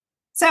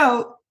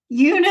So,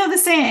 you know the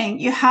saying,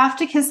 you have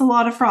to kiss a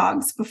lot of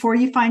frogs before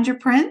you find your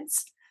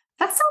prince.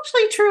 That's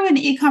actually true in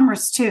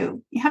e-commerce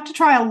too. You have to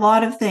try a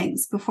lot of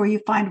things before you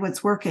find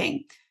what's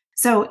working.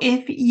 So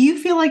if you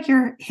feel like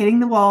you're hitting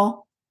the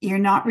wall, you're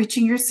not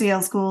reaching your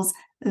sales goals,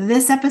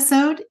 this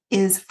episode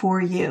is for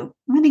you.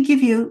 I'm going to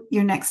give you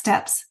your next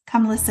steps.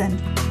 Come listen.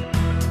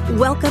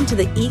 Welcome to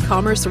the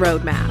E-commerce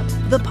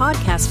Roadmap, the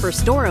podcast for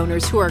store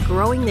owners who are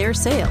growing their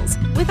sales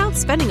without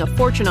spending a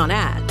fortune on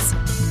ads.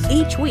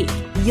 Each week,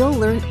 you'll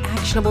learn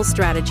actionable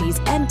strategies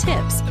and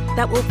tips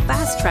that will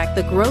fast-track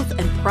the growth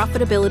and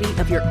profitability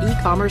of your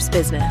e-commerce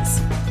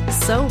business.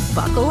 So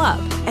buckle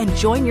up and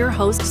join your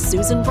host,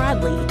 Susan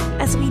Bradley,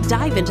 as we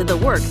dive into the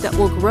work that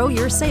will grow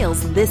your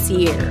sales this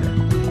year.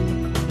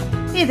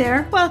 Hey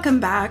there,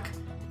 welcome back.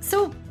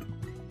 So,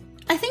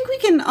 I think we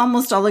can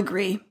almost all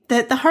agree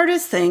that the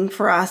hardest thing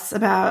for us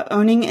about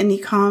owning an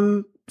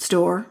e-com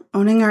store,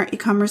 owning our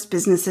e-commerce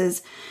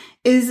businesses,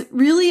 is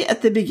really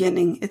at the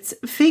beginning. It's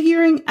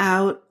figuring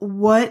out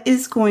what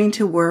is going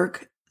to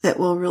work that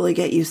will really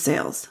get you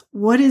sales.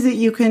 What is it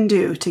you can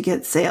do to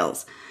get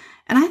sales?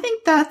 And I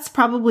think that's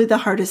probably the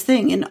hardest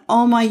thing in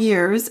all my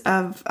years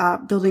of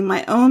building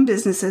my own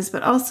businesses,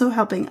 but also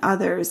helping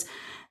others.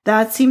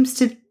 That seems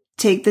to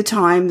take the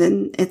time,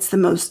 then it's the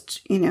most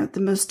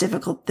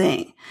difficult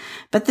thing.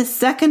 But the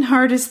second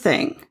hardest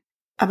thing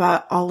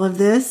about all of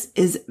this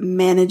is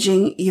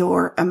managing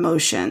your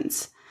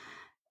emotions,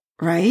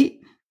 right?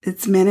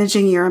 It's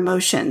managing your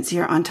emotions.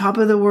 You're on top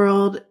of the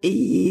world.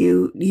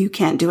 You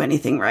can't do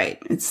anything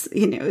right. It's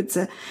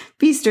a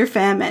feast or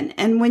famine.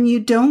 And when you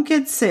don't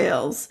get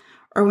sales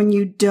or when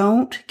you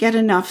don't get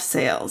enough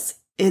sales,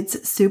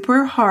 it's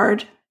super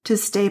hard to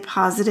stay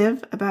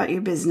positive about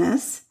your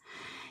business.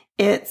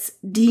 It's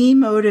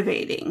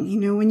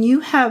demotivating. When you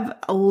have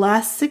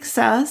less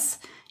success,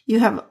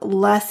 you have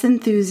less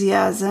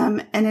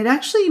enthusiasm, and it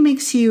actually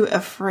makes you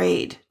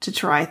afraid to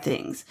try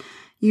things.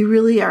 You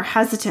really are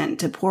hesitant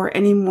to pour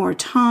any more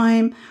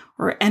time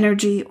or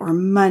energy or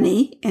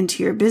money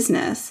into your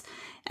business.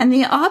 And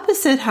the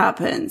opposite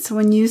happens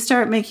when you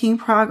start making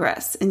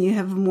progress and you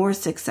have more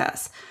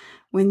success.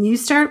 When you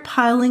start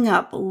piling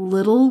up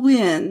little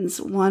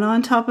wins, one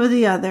on top of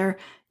the other,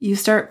 you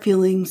start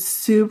feeling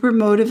super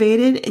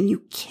motivated and you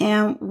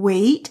can't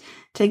wait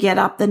to get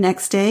up the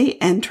next day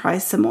and try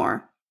some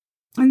more.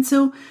 And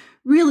so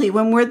really,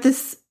 when we're at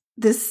this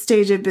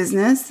stage of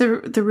business,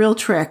 the real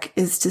trick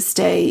is to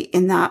stay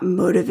in that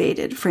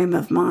motivated frame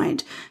of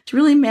mind, to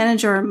really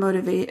manage our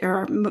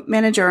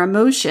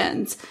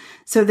emotions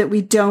so that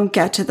we don't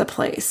get to the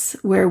place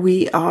where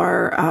we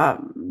are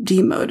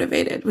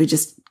demotivated. We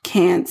just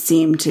can't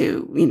seem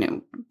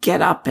to,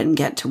 get up and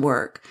get to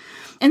work.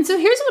 And so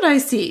here's what I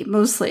see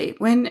mostly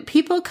when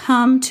people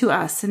come to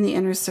us in the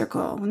inner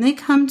circle. When they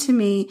come to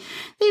me,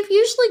 they've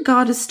usually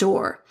got a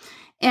store.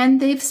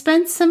 And they've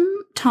spent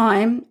some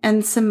time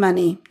and some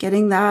money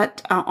getting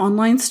that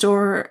online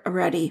store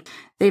ready.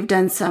 They've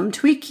done some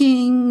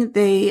tweaking.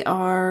 They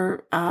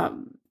are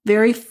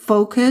very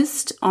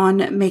focused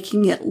on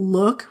making it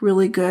look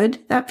really good.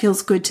 That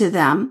feels good to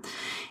them.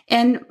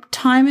 And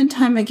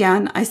time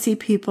again, I see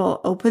people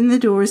open the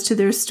doors to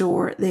their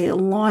store. They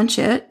launch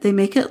it. They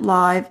make it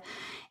live.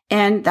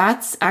 And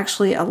that's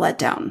actually a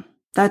letdown.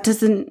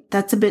 That's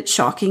a bit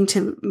shocking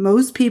to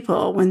most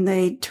people when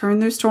they turn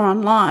their store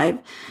on live,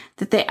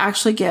 that they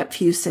actually get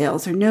few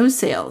sales or no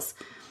sales.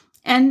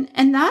 And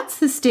that's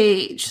the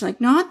stage,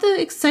 like not the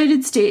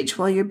excited stage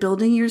while you're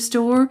building your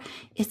store.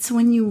 It's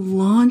when you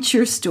launch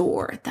your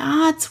store.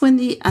 That's when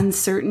the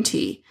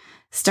uncertainty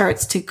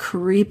starts to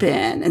creep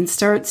in and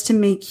starts to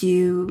make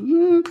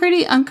you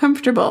pretty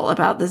uncomfortable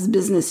about this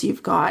business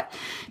you've got.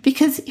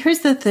 Because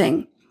here's the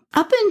thing.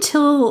 Up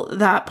until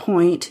that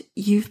point,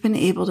 you've been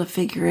able to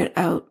figure it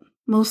out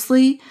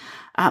mostly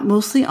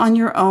on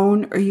your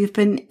own, or you've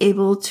been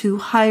able to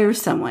hire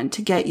someone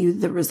to get you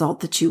the result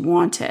that you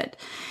wanted.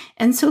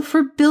 And so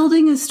for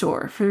building a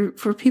store,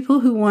 for people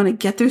who want to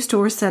get their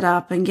store set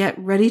up and get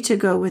ready to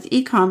go with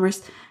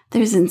e-commerce,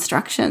 there's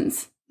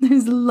instructions.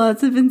 There's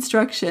lots of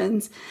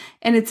instructions,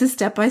 and it's a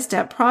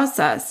step-by-step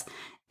process.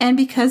 And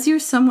because you're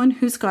someone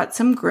who's got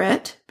some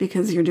grit,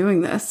 because you're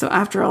doing this, so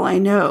after all, I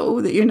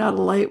know that you're not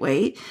a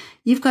lightweight,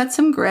 you've got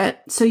some grit,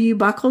 so you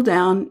buckle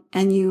down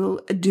and you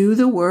do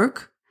the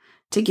work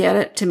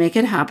to make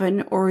it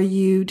happen, or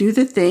you do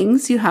the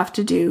things you have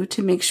to do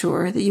to make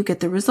sure that you get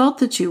the result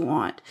that you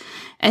want.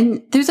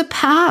 And there's a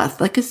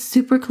path, like a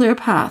super clear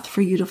path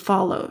for you to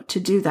follow to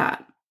do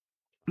that.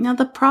 Now,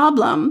 the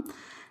problem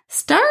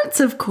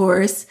starts, of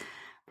course,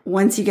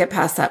 once you get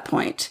past that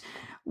point,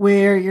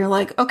 where you're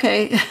like,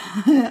 okay,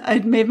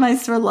 I've made my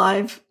store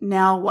live,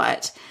 now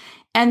what?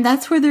 And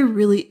that's where there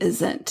really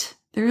isn't.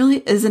 There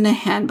really isn't a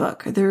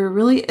handbook. There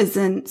really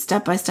isn't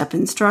step-by-step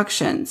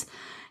instructions.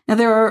 Now,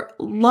 there are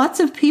lots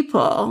of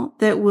people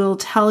that will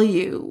tell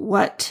you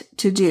what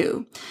to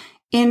do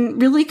in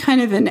really kind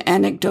of an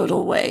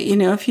anecdotal way.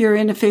 If you're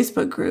in a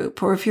Facebook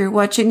group or if you're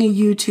watching a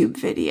YouTube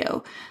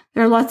video,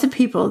 there are lots of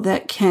people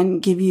that can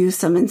give you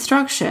some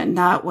instruction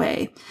that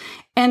way.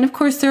 And of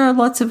course, there are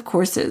lots of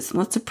courses,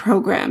 lots of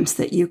programs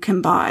that you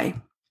can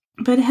buy.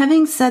 But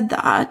having said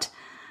that,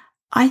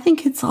 I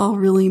think it's all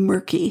really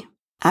murky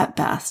at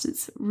best.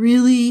 It's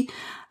really,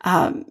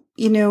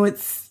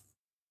 it's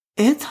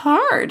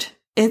hard.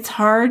 It's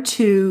hard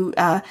to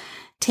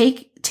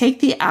take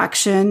the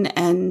action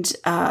and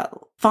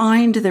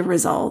find the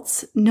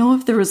results, know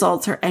if the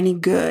results are any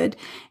good,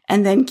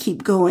 and then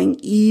keep going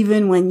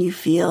even when you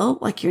feel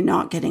like you're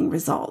not getting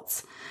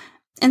results.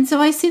 And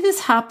so I see this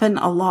happen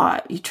a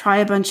lot. You try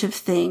a bunch of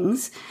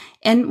things,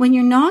 and when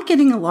you're not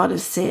getting a lot of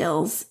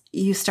sales,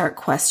 you start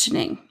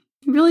questioning.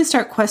 You really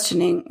start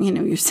questioning,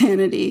 your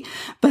sanity.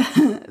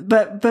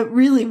 But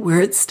really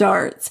where it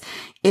starts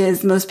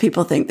is most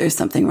people think there's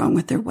something wrong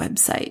with their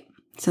website.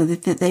 So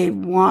that they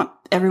want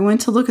everyone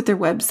to look at their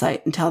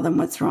website and tell them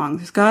what's wrong.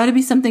 There's got to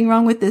be something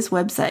wrong with this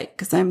website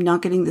because I'm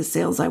not getting the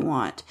sales I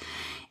want.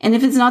 And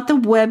if it's not the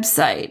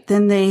website,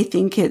 then they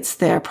think it's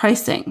their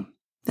pricing.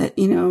 That,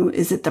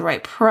 is it the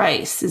right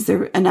price? Is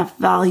there enough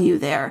value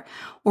there?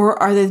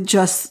 Or are they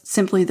just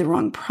simply the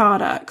wrong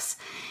products?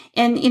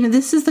 And,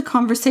 this is the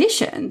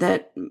conversation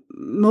that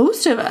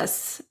most of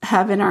us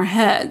have in our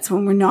heads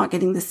when we're not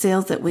getting the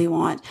sales that we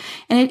want.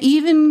 And it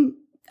even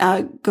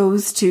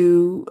goes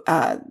to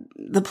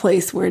the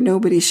place where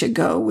nobody should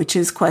go, which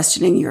is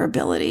questioning your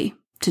ability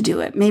to do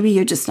it. Maybe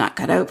you're just not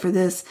cut out for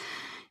this.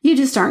 You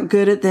just aren't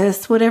good at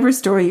this. Whatever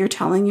story you're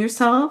telling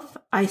yourself,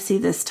 I see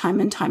this time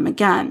and time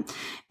again.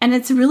 And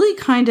it's really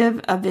kind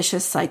of a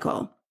vicious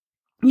cycle.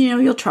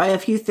 You'll try a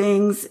few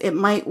things. It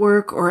might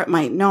work or it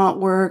might not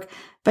work,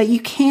 but you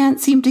can't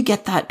seem to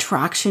get that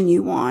traction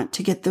you want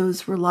to get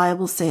those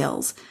reliable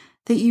sales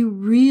that you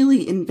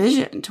really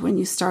envisioned when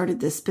you started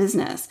this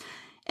business.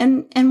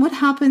 And what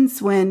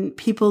happens when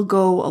people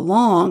go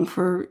along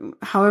for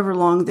however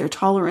long their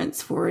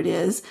tolerance for it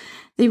is,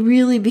 they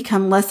really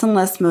become less and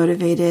less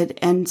motivated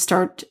and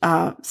start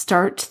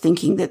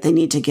thinking that they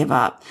need to give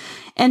up.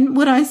 And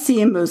what I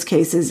see in most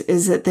cases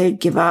is that they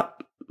give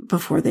up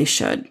before they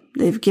should.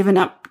 They've given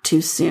up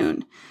too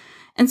soon.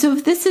 And so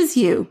if this is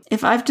you,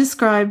 if I've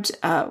described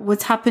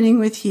what's happening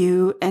with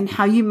you and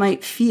how you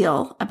might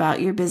feel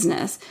about your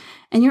business,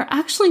 and you're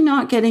actually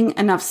not getting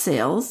enough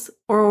sales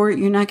or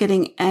you're not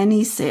getting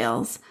any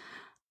sales,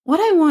 what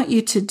I want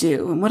you to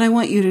do and what I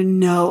want you to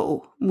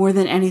know more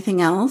than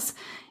anything else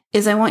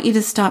is I want you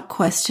to stop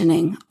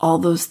questioning all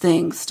those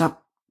things.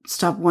 Stop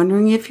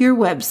wondering if your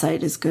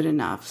website is good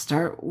enough.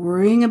 Stop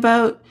worrying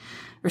about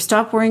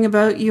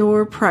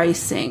your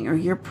pricing or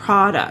your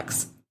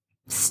products.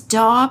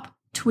 Stop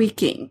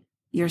tweaking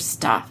your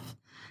stuff.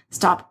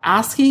 Stop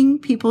asking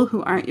people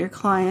who aren't your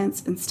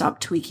clients and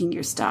stop tweaking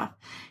your stuff.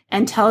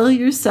 And tell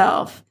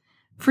yourself,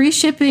 free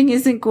shipping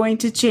isn't going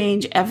to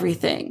change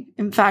everything.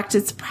 In fact,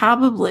 it's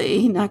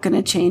probably not going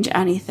to change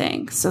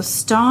anything. So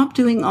stop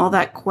doing all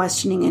that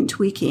questioning and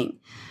tweaking,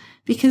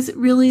 because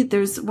really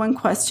there's one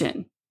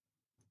question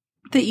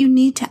that you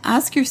need to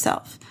ask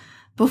yourself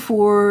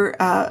before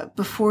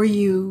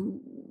you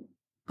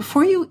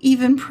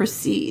even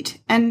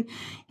proceed. And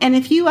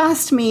if you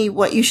asked me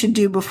what you should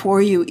do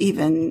before you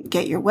even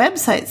get your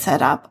website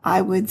set up,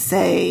 I would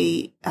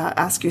say,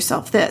 ask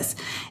yourself this.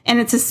 And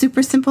it's a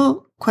super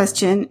simple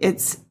question.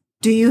 It's,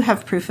 do you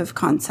have proof of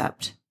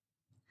concept?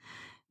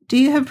 Do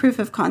you have proof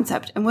of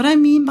concept? And what I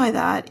mean by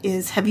that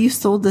is, have you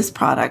sold this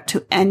product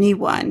to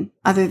anyone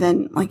other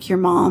than like your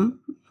mom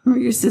or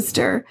your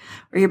sister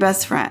or your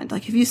best friend?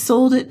 Like, have you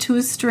sold it to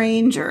a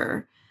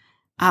stranger,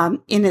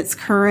 in its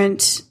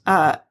current,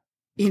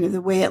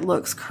 the way it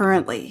looks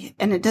currently?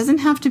 And it doesn't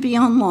have to be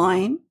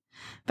online,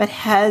 but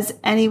has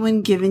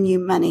anyone given you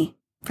money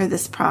for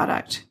this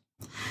product?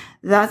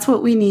 That's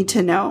what we need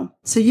to know.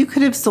 So you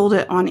could have sold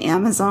it on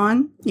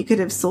Amazon. You could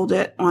have sold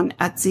it on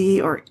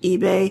Etsy or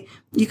eBay.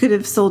 You could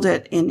have sold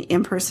it in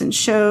in-person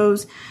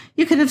shows.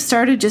 You could have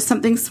started just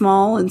something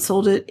small and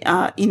sold it,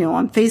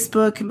 on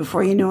Facebook. And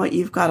before you know it,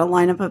 you've got a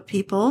lineup of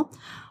people.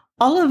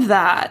 All of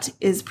that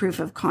is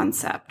proof of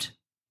concept.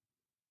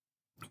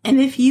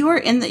 And if you are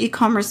in the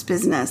e-commerce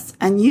business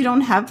and you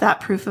don't have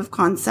that proof of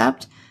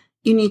concept,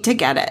 you need to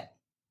get it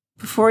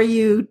before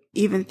you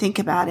even think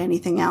about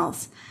anything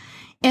else.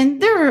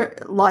 And there are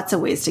lots of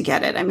ways to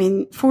get it. I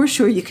mean, for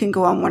sure, you can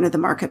go on one of the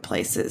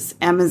marketplaces,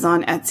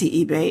 Amazon,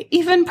 Etsy, eBay,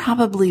 even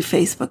probably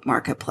Facebook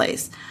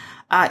Marketplace.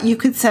 You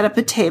could set up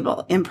a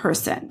table in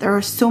person. There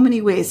are so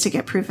many ways to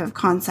get proof of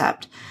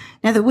concept.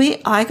 Now, the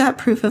way I got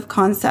proof of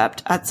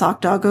concept at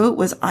SockDoggo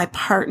was I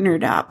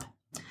partnered up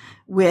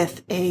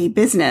with a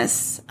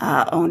business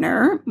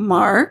owner,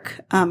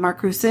 Mark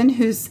Rusin,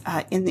 who's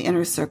in the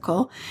inner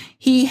circle.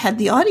 He had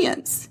the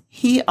audience.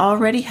 He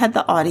already had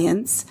the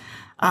audience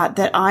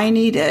that I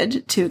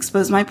needed to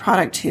expose my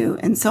product to.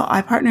 And so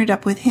I partnered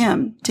up with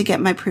him to get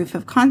my proof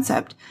of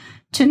concept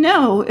to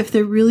know if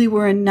there really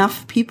were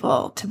enough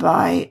people to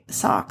buy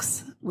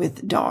socks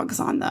with dogs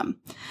on them.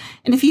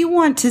 And if you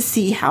want to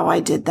see how I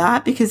did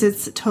that, because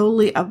it's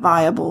totally a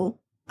viable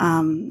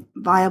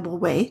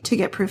way to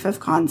get proof of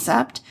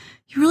concept,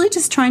 you're really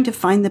just trying to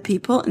find the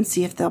people and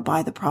see if they'll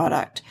buy the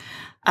product.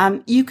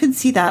 You can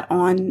see that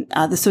on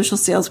the Social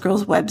Sales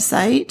Girls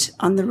website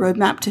on the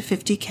Roadmap to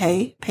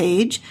 50K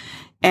page.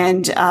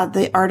 And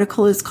the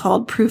article is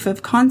called Proof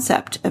of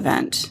Concept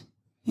Event.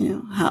 You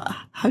know,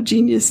 how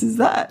genius is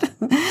that?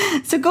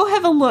 So go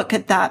have a look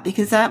at that,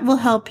 because that will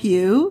help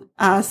you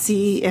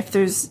see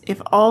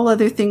if all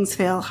other things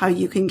fail, how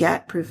you can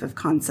get proof of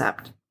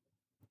concept.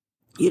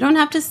 You don't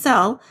have to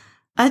sell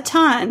a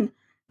ton,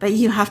 but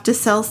you have to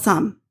sell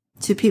some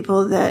to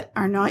people that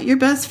are not your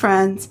best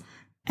friends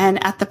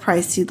and at the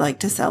price you'd like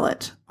to sell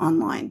it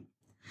online.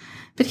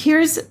 But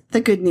here's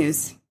the good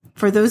news.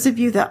 For those of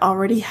you that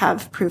already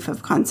have proof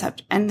of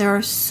concept, and there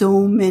are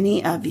so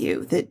many of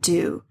you that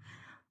do,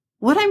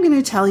 what I'm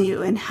going to tell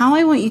you and how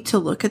I want you to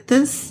look at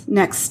this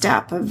next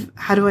step of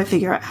how do I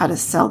figure out how to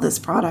sell this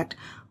product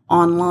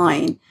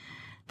online,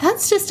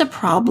 that's just a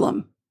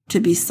problem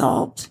to be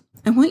solved.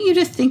 I want you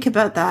to think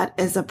about that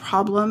as a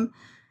problem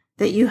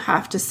that you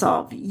have to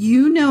solve.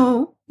 You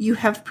know you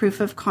have proof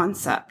of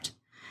concept.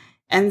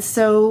 And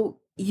so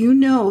you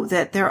know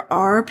that there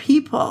are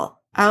people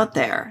out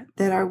there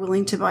that are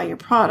willing to buy your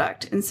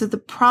product. And so the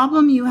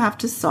problem you have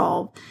to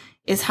solve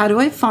is, how do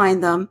I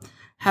find them?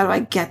 How do I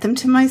get them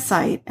to my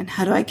site? And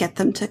how do I get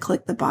them to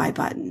click the buy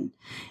button?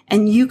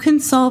 And you can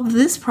solve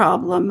this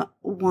problem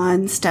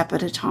one step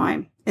at a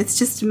time. It's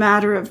just a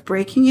matter of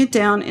breaking it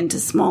down into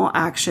small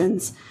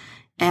actions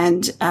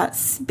and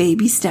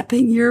baby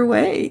stepping your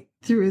way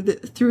through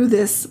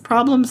this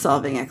problem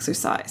solving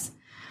exercise.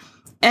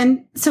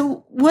 And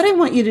so what I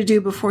want you to do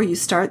before you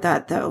start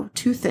that, though,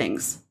 two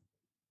things.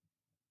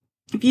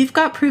 If you've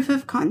got proof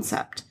of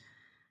concept,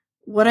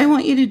 what I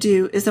want you to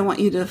do is I want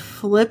you to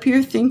flip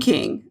your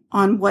thinking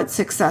on what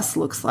success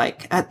looks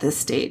like at this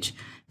stage.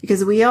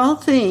 Because we all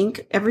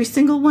think, every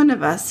single one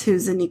of us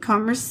who's an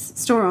e-commerce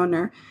store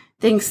owner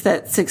thinks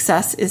that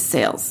success is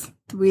sales.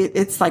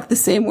 It's like the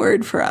same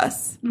word for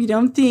us. We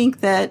don't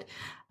think that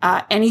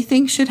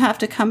anything should have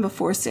to come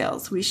before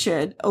sales. We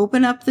should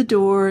open up the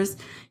doors,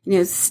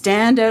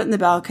 stand out in the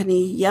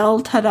balcony, yell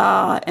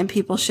ta-da, and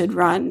people should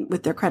run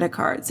with their credit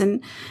cards.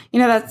 And,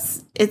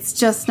 it's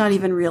just not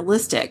even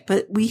realistic.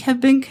 But we have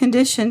been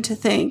conditioned to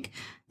think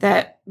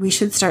that we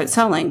should start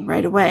selling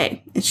right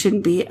away. It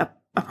shouldn't be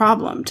a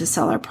problem to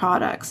sell our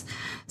products.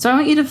 So I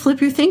want you to flip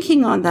your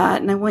thinking on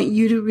that. And I want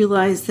you to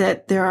realize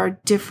that there are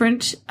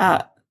different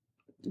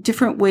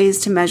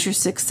ways to measure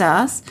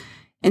success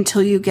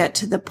until you get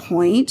to the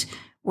point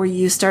where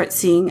you start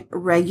seeing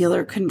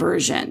regular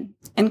conversion.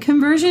 And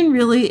conversion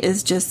really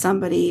is just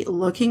somebody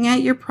looking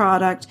at your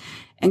product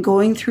and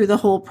going through the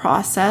whole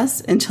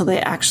process until they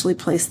actually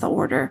place the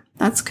order.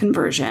 That's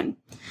conversion.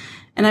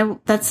 And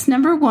that's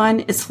number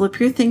one, is flip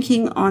your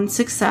thinking on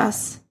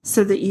success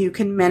so that you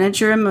can manage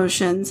your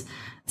emotions.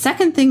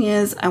 Second thing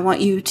is, I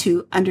want you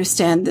to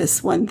understand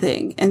this one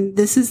thing. And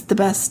this is the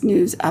best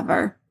news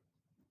ever.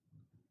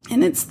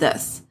 And it's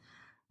this.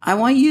 I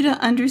want you to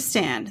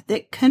understand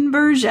that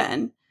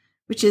conversion,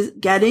 which is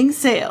getting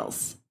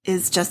sales,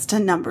 is just a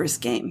numbers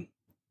game.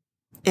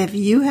 If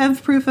you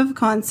have proof of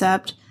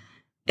concept,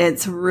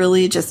 it's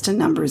really just a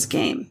numbers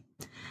game,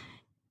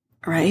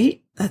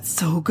 right? That's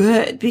so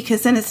good,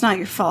 because then it's not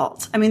your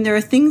fault. I mean, there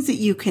are things that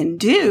you can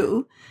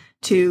do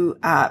to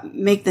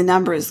make the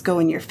numbers go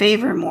in your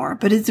favor more,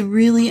 but it's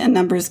really a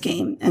numbers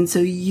game. And so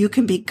you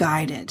can be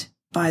guided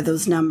by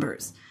those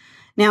numbers.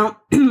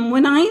 Now,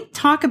 when I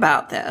talk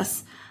about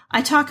this,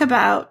 I talk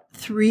about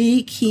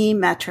three key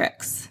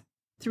metrics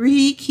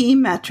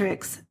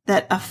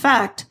that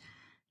affect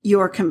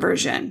your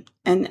conversion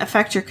and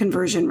affect your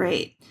conversion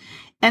rate.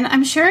 And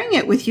I'm sharing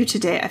it with you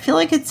today. I feel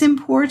like it's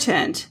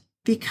important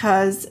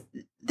because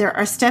there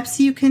are steps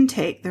you can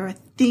take. There are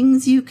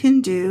things you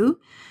can do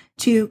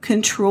to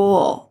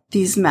control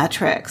these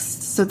metrics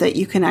so that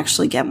you can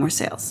actually get more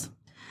sales.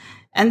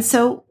 And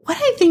so what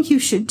I think you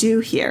should do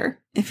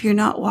here, if you're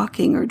not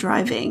walking or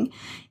driving,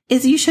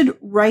 is you should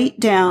write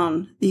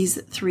down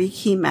these three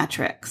key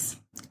metrics.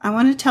 I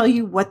want to tell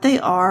you what they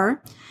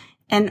are.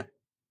 And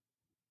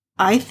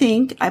I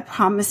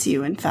promise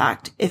you, in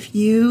fact, if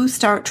you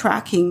start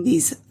tracking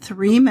these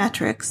three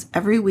metrics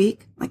every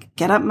week, like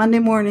get up Monday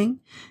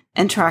morning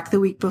and track the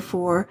week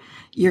before,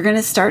 you're going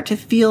to start to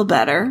feel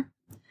better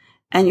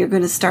and you're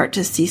going to start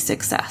to see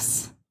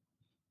success.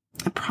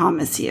 I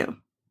promise you.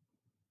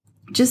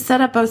 Just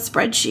set up a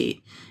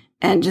spreadsheet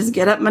and just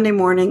get up Monday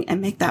morning and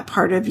make that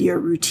part of your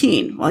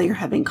routine while you're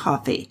having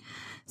coffee.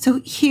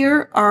 So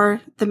here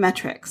are the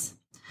metrics.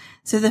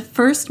 So the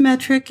first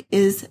metric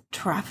is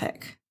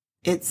traffic.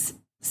 It's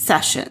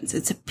sessions.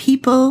 It's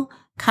people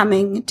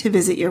coming to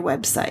visit your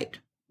website.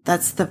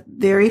 That's the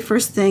very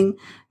first thing.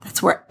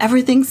 That's where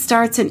everything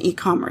starts in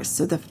e-commerce.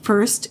 So the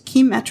first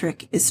key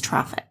metric is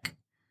traffic.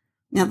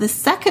 Now, the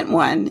second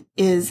one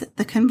is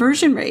the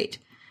conversion rate.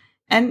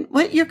 And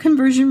what your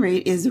conversion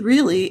rate is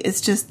really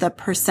is just the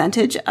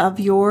percentage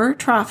of your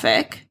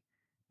traffic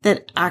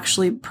that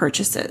actually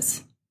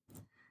purchases.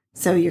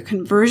 So your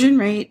conversion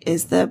rate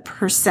is the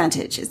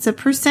percentage. It's a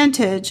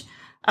percentage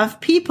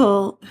of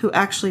people who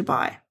actually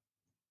buy.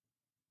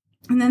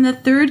 And then the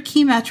third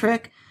key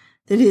metric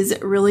that is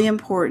really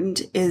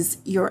important is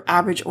your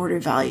average order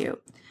value.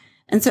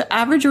 And so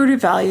average order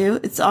value,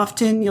 it's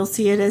often, you'll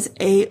see it as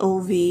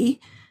AOV.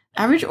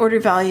 Average order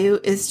value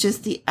is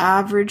just the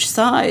average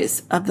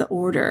size of the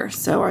order.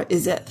 So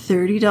is it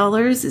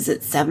 $30? Is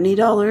it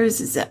 $70?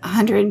 Is it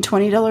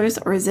 $120?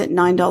 Or is it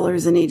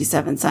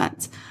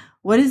 $9.87?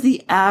 What is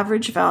the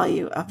average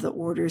value of the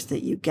orders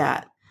that you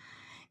get?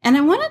 And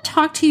I want to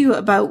talk to you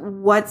about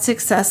what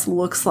success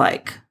looks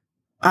like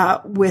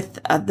with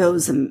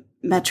those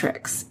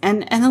metrics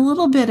and a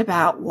little bit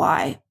about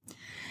why.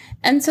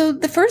 And so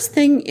the first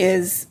thing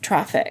is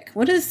traffic.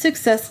 What does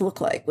success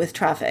look like with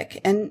traffic?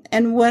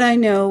 And what I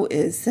know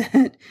is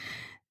that,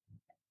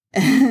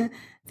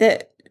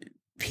 that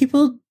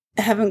people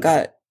haven't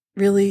got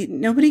really,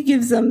 nobody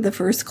gives them the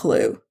first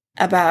clue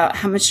about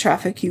how much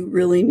traffic you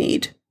really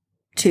need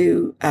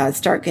to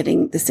start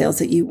getting the sales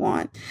that you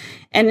want.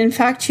 And in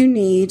fact,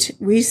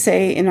 we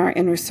say in our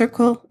Inner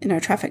Circle, in our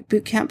Traffic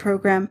Bootcamp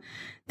program,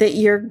 that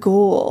your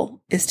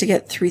goal is to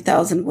get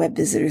 3,000 web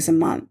visitors a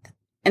month.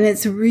 And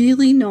it's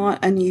really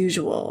not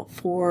unusual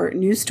for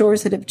new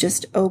stores that have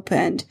just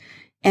opened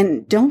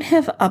and don't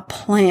have a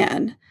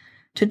plan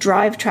to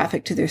drive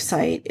traffic to their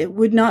site. It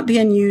would not be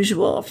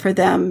unusual for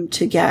them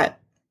to get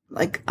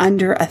like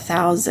under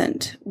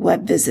 1,000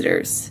 web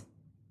visitors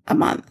a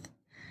month,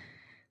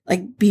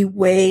 like be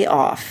way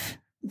off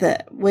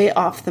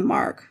the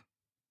mark.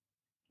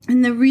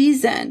 And the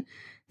reason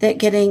that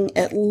getting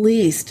at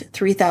least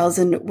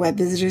 3,000 web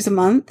visitors a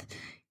month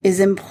is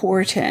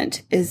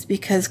important is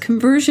because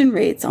conversion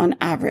rates on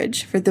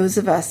average for those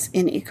of us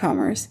in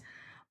e-commerce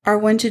are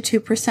 1%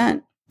 to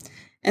 2%.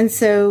 And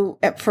so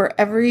for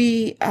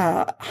every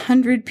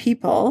 100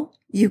 people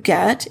you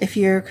get, if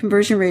your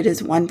conversion rate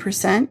is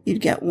 1%,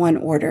 you'd get 1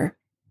 order.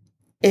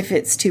 If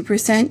it's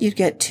 2%, you'd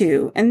get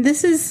 2. And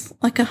this is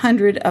like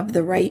 100 of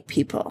the right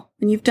people.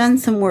 And you've done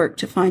some work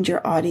to find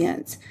your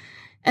audience.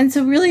 And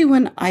so really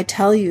when I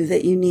tell you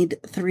that you need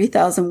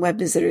 3,000 web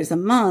visitors a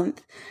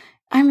month,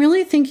 I'm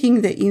really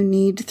thinking that you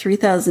need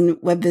 3,000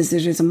 web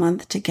visitors a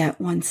month to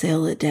get 1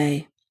 sale a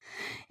day.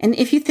 And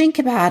if you think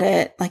about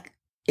it, like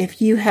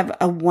if you have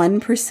a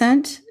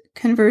 1%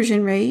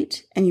 conversion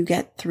rate and you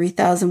get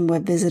 3,000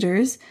 web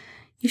visitors,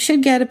 you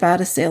should get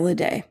about a sale a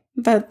day,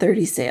 about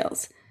 30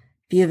 sales.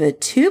 If you have a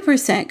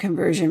 2%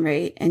 conversion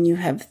rate and you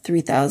have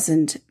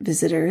 3,000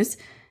 visitors,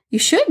 you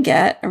should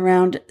get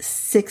around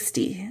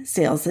 60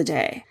 sales a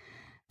day.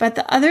 But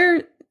the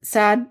other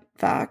sad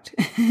fact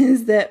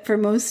is that for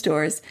most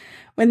stores,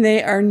 when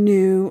they are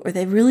new or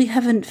they really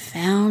haven't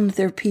found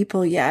their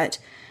people yet,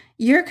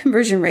 your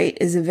conversion rate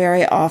is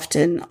very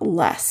often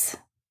less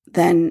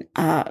than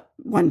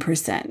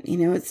 1%. You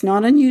know, it's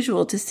not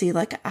unusual to see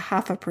like a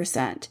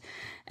 0.5%.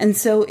 And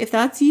so if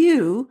that's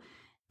you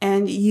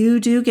and you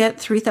do get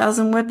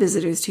 3,000 web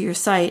visitors to your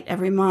site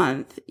every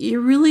month, you're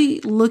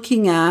really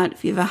looking at,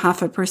 if you have a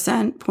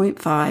 0.5%,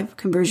 0.5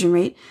 conversion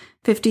rate,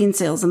 15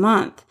 sales a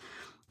month.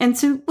 And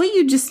so what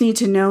you just need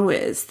to know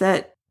is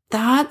that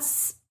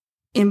that's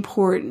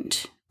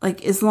important.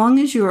 Like as long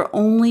as you're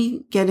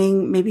only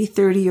getting maybe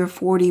 30 or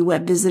 40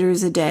 web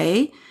visitors a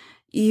day,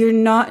 it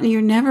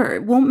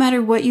won't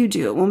matter what you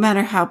do. It won't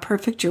matter how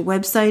perfect your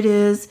website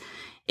is.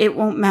 It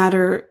won't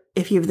matter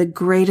if you have the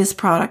greatest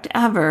product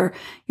ever.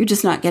 You're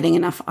just not getting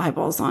enough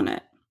eyeballs on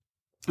it.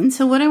 And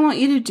so what I want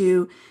you to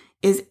do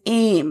is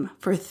aim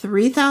for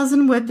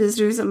 3,000 web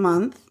visitors a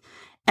month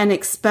and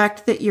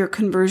expect that your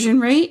conversion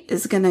rate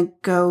is going to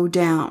go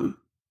down.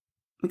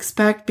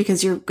 Expect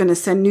because you're going to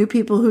send new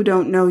people who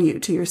don't know you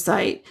to your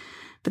site.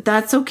 But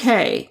that's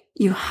okay.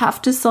 You have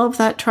to solve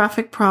that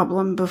traffic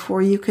problem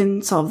before you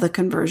can solve the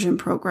conversion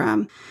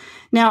program.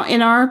 Now,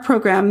 in our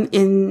program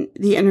in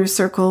the Inner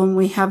Circle, and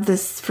we have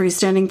this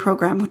freestanding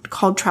program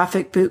called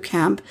Traffic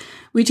Bootcamp,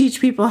 we teach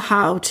people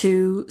how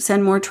to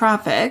send more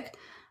traffic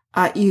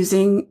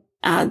using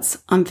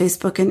ads on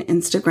Facebook and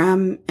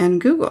Instagram and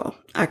Google,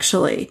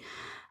 actually.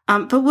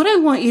 But what I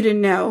want you to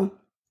know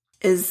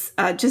is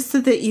just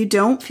so that you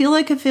don't feel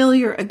like a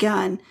failure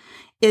again,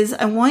 is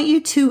I want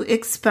you to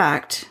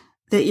expect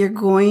that you're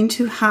going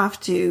to have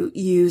to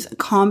use a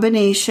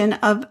combination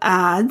of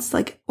ads,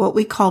 like what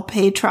we call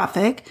paid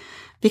traffic,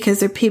 because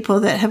they're people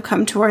that have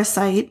come to our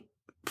site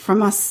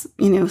from us,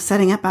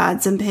 setting up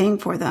ads and paying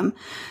for them.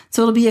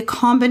 So it'll be a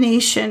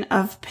combination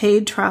of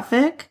paid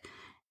traffic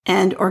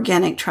and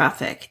organic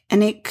traffic.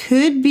 And it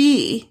could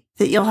be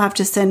that you'll have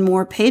to send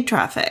more paid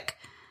traffic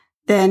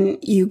than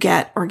you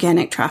get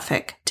organic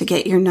traffic to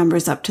get your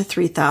numbers up to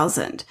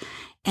 3,000.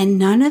 And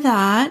none of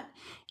that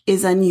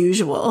is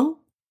unusual.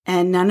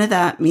 And none of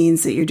that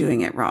means that you're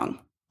doing it wrong.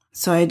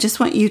 So I just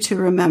want you to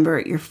remember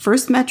your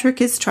first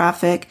metric is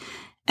traffic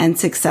and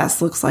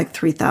success looks like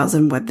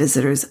 3,000 web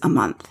visitors a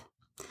month.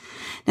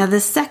 Now,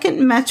 the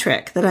second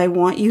metric that I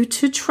want you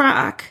to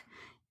track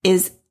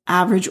is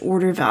average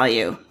order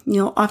value.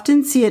 You'll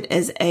often see it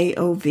as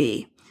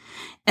AOV.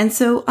 And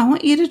so I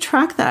want you to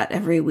track that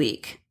every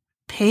week.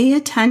 Pay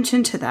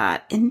attention to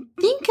that and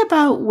think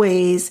about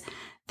ways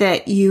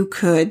that you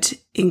could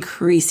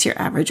increase your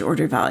average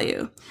order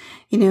value.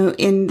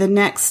 In the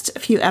next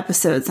few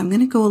episodes, I'm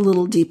going to go a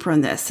little deeper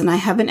on this. And I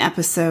have an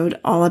episode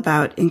all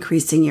about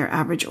increasing your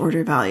average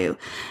order value.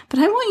 But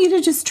I want you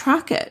to just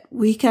track it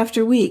week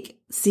after week.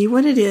 See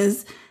what it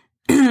is.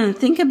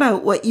 Think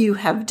about what you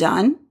have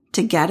done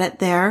to get it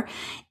there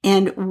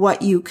and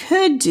what you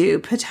could do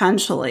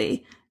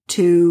potentially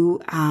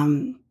to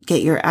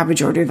get your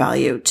average order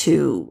value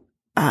to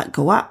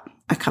go up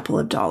a couple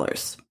of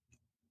dollars.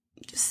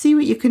 Just see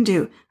what you can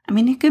do.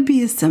 It could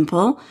be as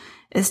simple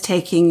as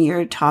taking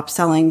your top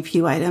selling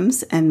few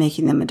items and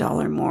making them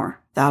 $1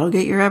 more. That'll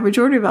get your average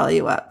order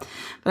value up.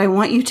 But I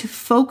want you to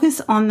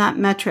focus on that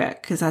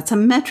metric because that's a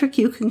metric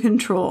you can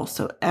control.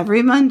 So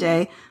every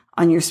Monday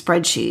on your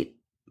spreadsheet,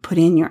 put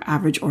in your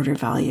average order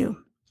value.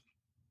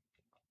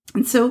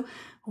 And so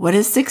what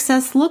does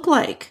success look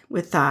like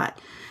with that?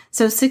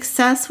 So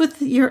success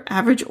with your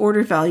average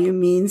order value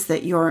means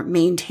that you're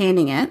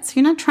maintaining it. So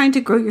you're not trying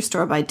to grow your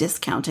store by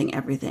discounting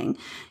everything.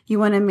 You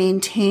want to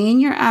maintain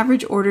your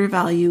average order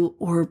value,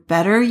 or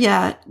better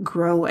yet,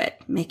 grow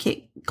it, make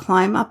it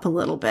climb up a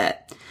little bit.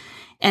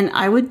 And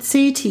I would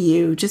say to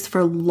you, just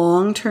for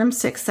long-term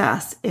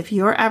success, if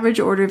your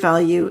average order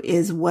value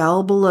is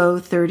well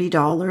below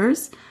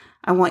 $30,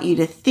 I want you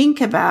to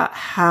think about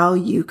how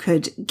you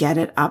could get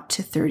it up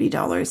to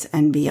 $30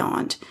 and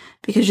beyond,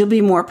 because you'll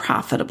be more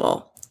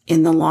profitable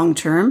in the long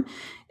term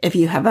if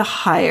you have a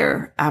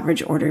higher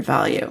average order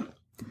value.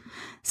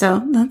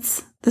 So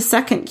that's the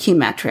second key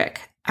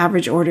metric,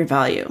 average order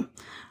value.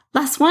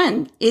 Last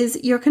one is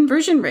your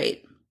conversion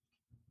rate.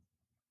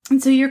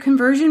 And so your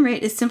conversion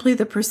rate is simply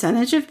the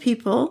percentage of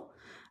people,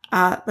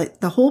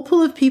 like the whole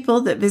pool of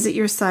people that visit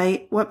your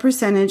site, what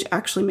percentage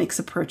actually makes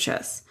a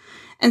purchase.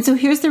 And so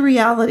here's the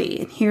reality,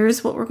 and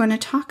here's what we're going to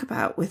talk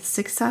about with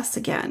success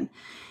again,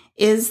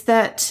 is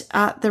that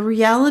the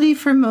reality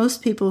for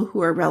most people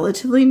who are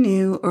relatively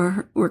new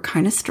or who are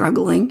kind of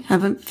struggling,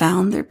 haven't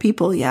found their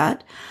people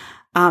yet,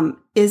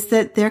 is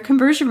that their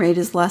conversion rate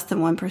is less than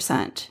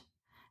 1%.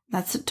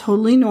 That's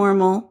totally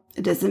normal.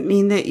 It doesn't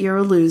mean that you're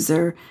a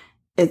loser.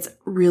 It's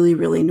really,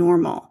 really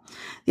normal.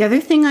 The other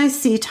thing I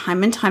see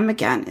time and time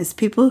again is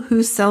people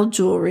who sell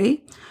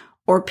jewelry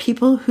or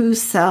people who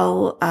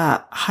sell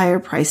higher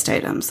priced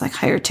items, like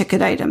higher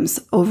ticket items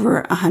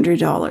over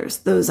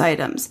 $100, those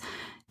items.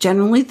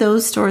 Generally,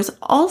 those stores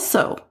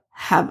also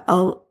have a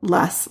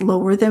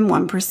lower than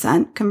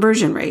 1%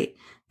 conversion rate.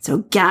 So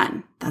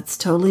again, that's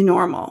totally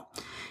normal.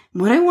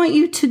 What I want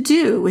you to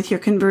do with your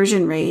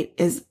conversion rate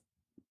is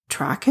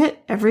track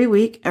it every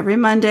week, every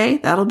Monday.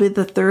 That'll be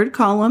the third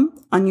column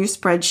on your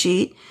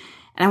spreadsheet.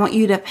 And I want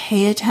you to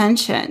pay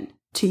attention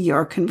to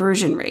your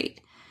conversion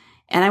rate.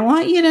 And I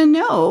want you to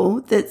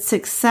know that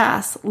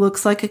success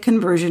looks like a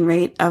conversion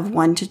rate of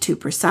 1 to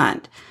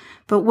 2%.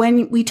 But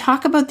when we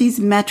talk about these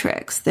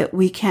metrics that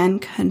we can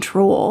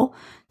control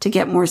to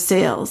get more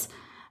sales,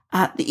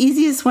 the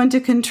easiest one to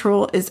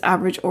control is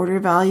average order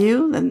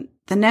value. Then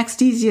the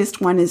next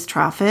easiest one is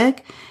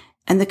traffic,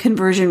 and the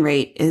conversion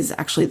rate is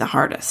actually the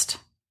hardest.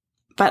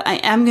 But I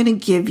am going to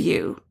give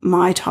you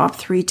my top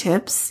 3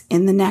 tips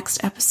in the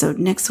next episode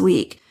next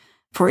week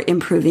for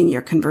improving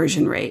your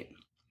conversion rate.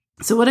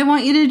 So what I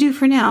want you to do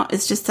for now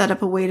is just set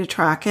up a way to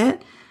track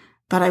it.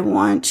 But I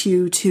want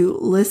you to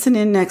listen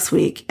in next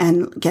week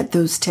and get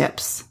those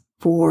tips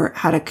for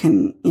how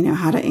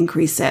to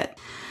increase it.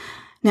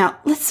 Now,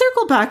 let's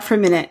circle back for a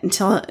minute and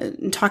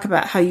talk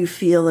about how you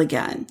feel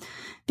again.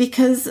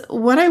 Because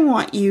what I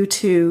want you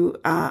to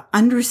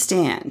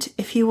understand,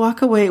 if you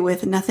walk away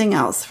with nothing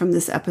else from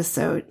this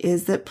episode,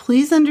 is that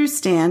please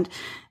understand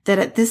that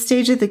at this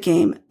stage of the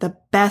game, the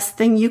best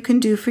thing you can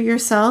do for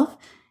yourself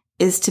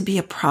is to be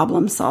a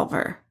problem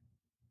solver.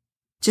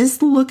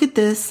 Just look at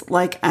this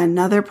like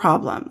another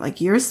problem.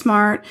 Like, you're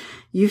smart.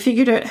 You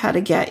figured out how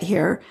to get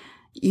here.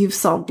 You've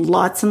solved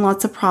lots and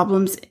lots of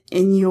problems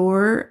in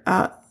your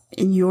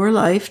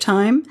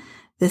lifetime.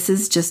 This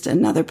is just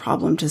another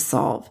problem to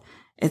solve.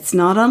 It's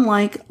not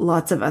unlike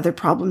lots of other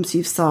problems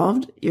you've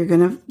solved. You're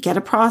going to get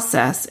a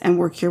process and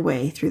work your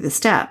way through the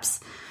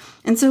steps.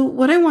 And so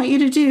what I want you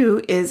to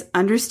do is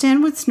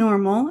understand what's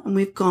normal. And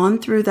we've gone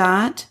through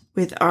that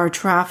with our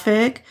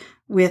traffic,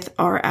 with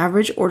our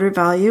average order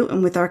value,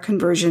 and with our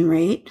conversion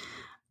rate.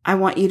 I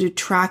want you to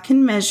track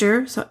and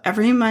measure. So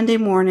every Monday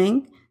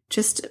morning,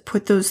 just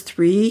put those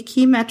 3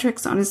 key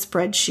metrics on a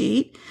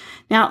spreadsheet.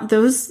 Now,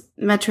 those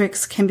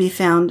metrics can be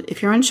found,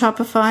 if you're on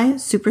Shopify,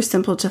 super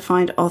simple to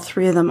find all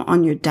 3 of them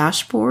on your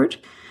dashboard.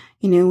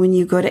 When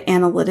you go to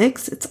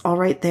analytics, it's all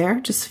right there.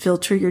 Just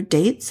filter your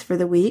dates for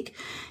the week.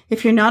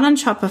 If you're not on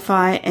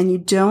Shopify and you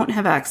don't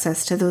have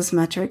access to those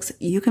metrics,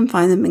 you can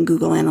find them in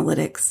Google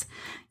Analytics.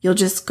 You'll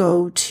just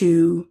go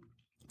to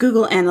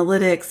Google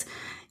Analytics.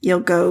 You'll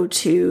go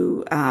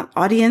to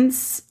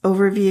audience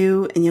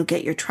overview, and you'll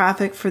get your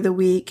traffic for the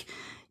week.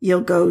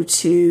 You'll go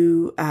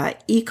to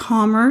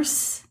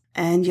e-commerce,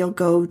 and you'll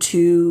go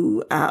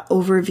to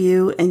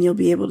overview, and you'll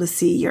be able to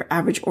see your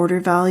average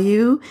order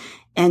value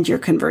and your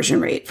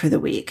conversion rate for the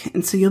week.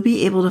 And so you'll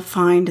be able to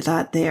find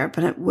that there.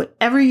 But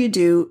whatever you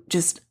do,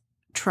 just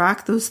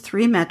track those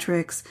 3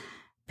 metrics.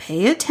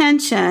 Pay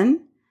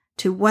attention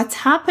to what's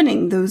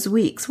happening those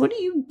weeks. What are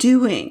you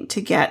doing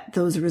to get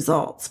those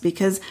results?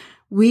 Because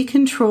we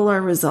control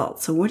our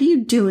results. So what are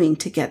you doing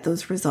to get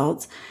those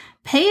results?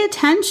 Pay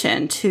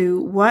attention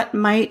to what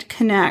might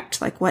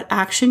connect, like what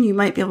action you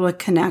might be able to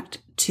connect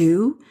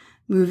to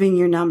moving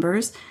your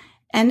numbers.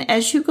 And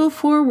as you go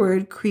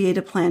forward, create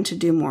a plan to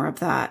do more of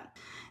that.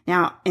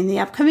 Now, in the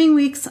upcoming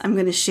weeks, I'm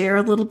going to share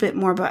a little bit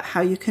more about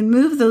how you can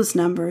move those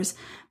numbers.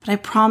 But I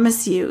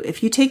promise you,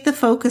 if you take the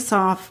focus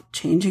off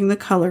changing the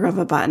color of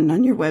a button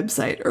on your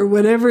website or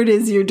whatever it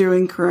is you're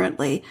doing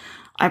currently,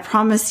 I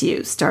promise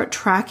you, start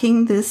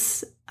tracking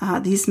these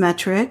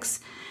metrics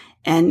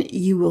and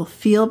you will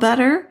feel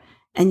better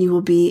and you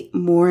will be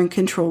more in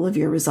control of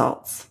your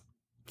results.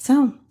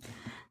 So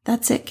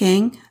that's it,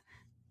 gang.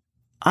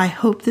 I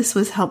hope this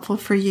was helpful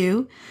for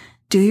you.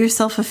 Do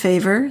yourself a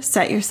favor,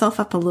 set yourself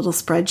up a little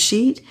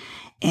spreadsheet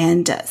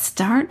and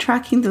start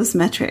tracking those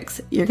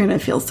metrics. You're going to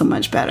feel so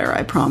much better,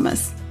 I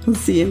promise. We'll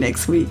see you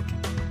next week.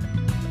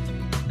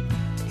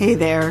 Hey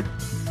there.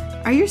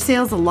 Are your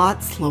sales a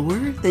lot slower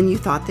than you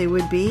thought they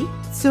would be?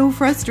 So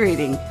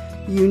frustrating.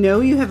 You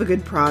know you have a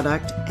good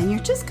product and you're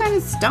just kind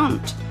of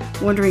stumped,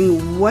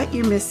 wondering what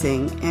you're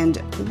missing and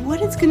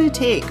what it's going to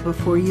take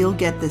before you'll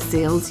get the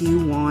sales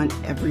you want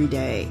every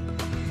day.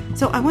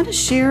 So I want to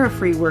share a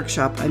free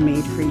workshop I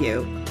made for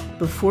you.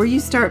 Before you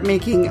start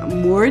making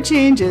more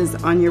changes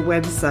on your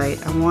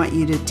website, I want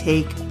you to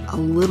take a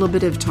little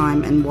bit of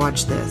time and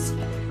watch this.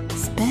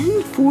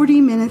 Spend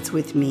 40 minutes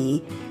with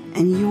me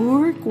and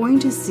you're going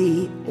to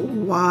see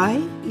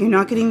why you're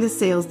not getting the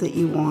sales that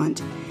you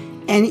want,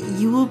 and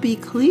you will be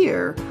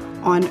clear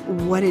on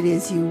what it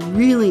is you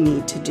really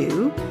need to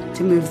do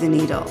to move the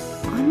needle.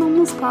 I'm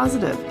almost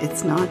positive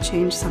it's not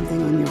changed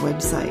something on your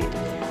website.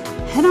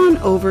 Head on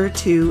over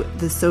to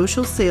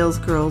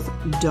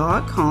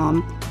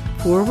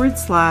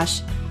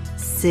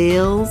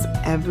thesocialsalesgirls.com/sales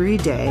every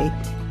day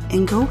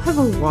and go have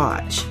a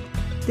watch.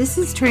 This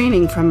is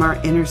training from our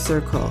inner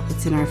circle.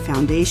 It's in our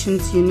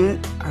foundations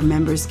unit. Our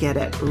members get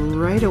it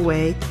right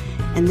away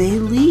and they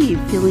leave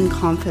feeling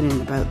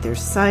confident about their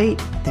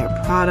site, their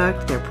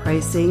product, their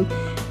pricing,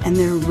 and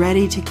they're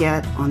ready to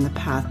get on the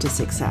path to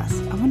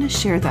success. I want to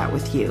share that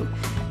with you.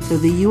 So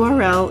the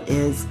URL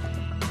is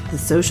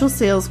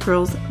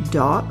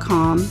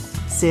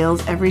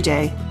thesocialsalesgirls.com/sales every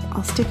day.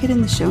 I'll stick it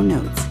in the show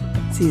notes.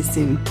 See you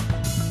soon.